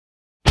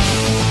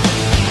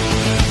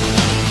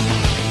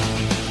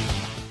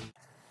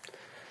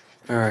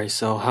Alright,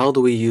 so how do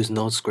we use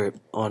NoScript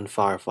on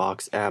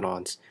Firefox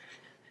add-ons?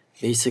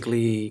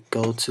 Basically,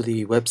 go to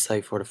the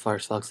website for the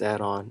Firefox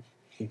add-on,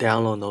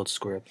 download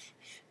NoScript,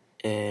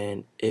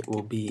 and it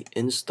will be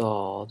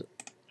installed.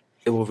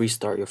 It will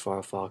restart your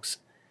Firefox.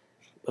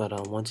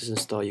 But once it's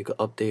installed, you can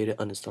update it,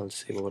 uninstall,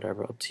 disable,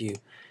 whatever, up to you.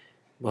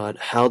 But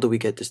how do we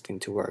get this thing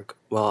to work?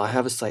 Well, I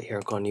have a site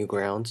here called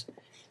Newgrounds.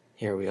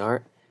 Here we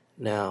are.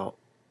 Now,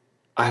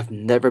 I've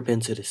never been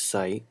to this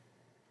site.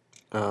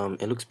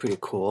 It looks pretty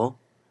cool.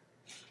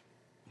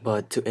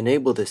 But to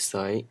enable this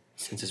site,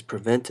 since it's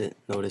prevented,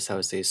 notice how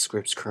it says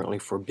scripts currently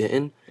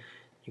forbidden.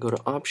 You go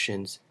to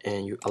options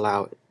and you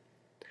allow it.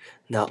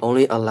 Now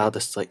only allow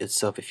the site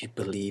itself if you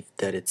believe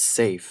that it's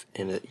safe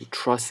and that you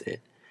trust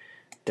it.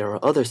 There are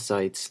other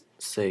sites,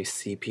 say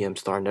CPM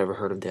star, never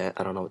heard of that,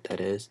 I don't know what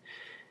that is.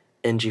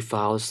 NG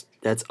files,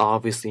 that's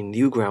obviously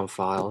Newground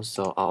files,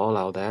 so I'll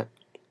allow that.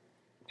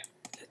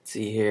 Let's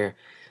see here,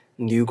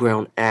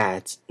 Newground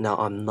ads. Now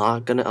I'm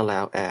not gonna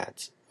allow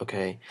ads,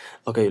 okay?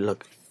 Okay,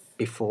 look,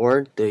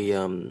 before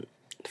the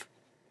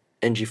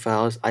NG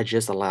files, I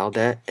just allowed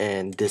that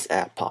and this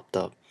ad popped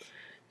up.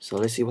 So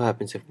let's see what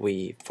happens if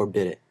we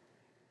forbid it.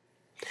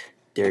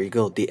 There you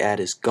go, the ad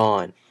is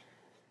gone,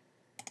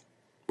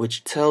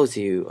 which tells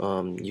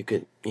you you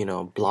could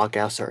block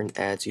out certain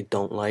ads you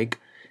don't like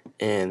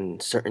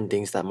and certain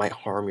things that might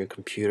harm your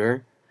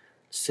computer.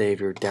 Say if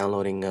you're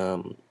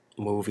downloading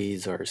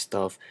movies or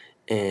stuff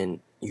and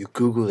you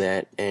Google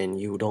that and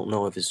you don't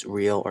know if it's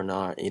real or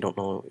not, you don't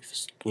know if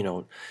it's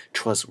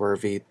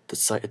trustworthy, the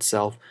site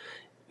itself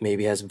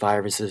maybe has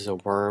viruses or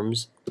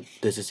worms,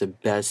 this is the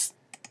best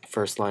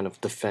first line of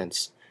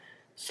defense.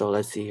 So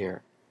let's see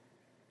here.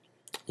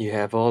 You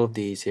have all of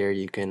these here.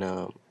 You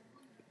can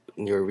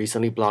your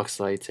recently blocked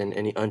sites and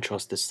any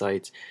untrusted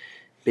sites.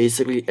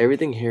 Basically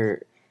everything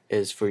here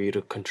is for you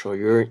to control.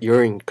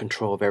 You're in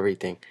control of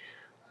everything.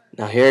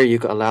 Now here you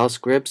can allow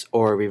scripts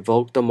or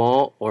revoke them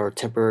all or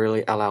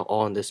temporarily allow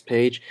all on this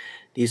page.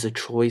 These are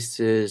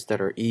choices that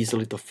are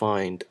easily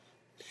defined.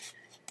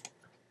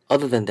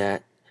 Other than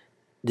that,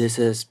 this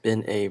has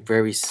been a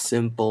very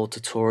simple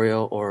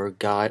tutorial or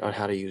guide on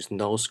how to use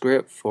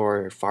NoScript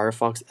for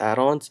Firefox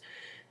add-ons.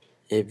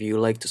 If you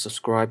like to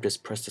subscribe,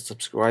 just press the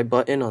subscribe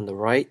button on the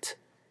right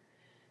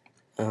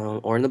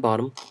or in the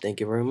bottom. Thank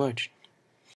you very much.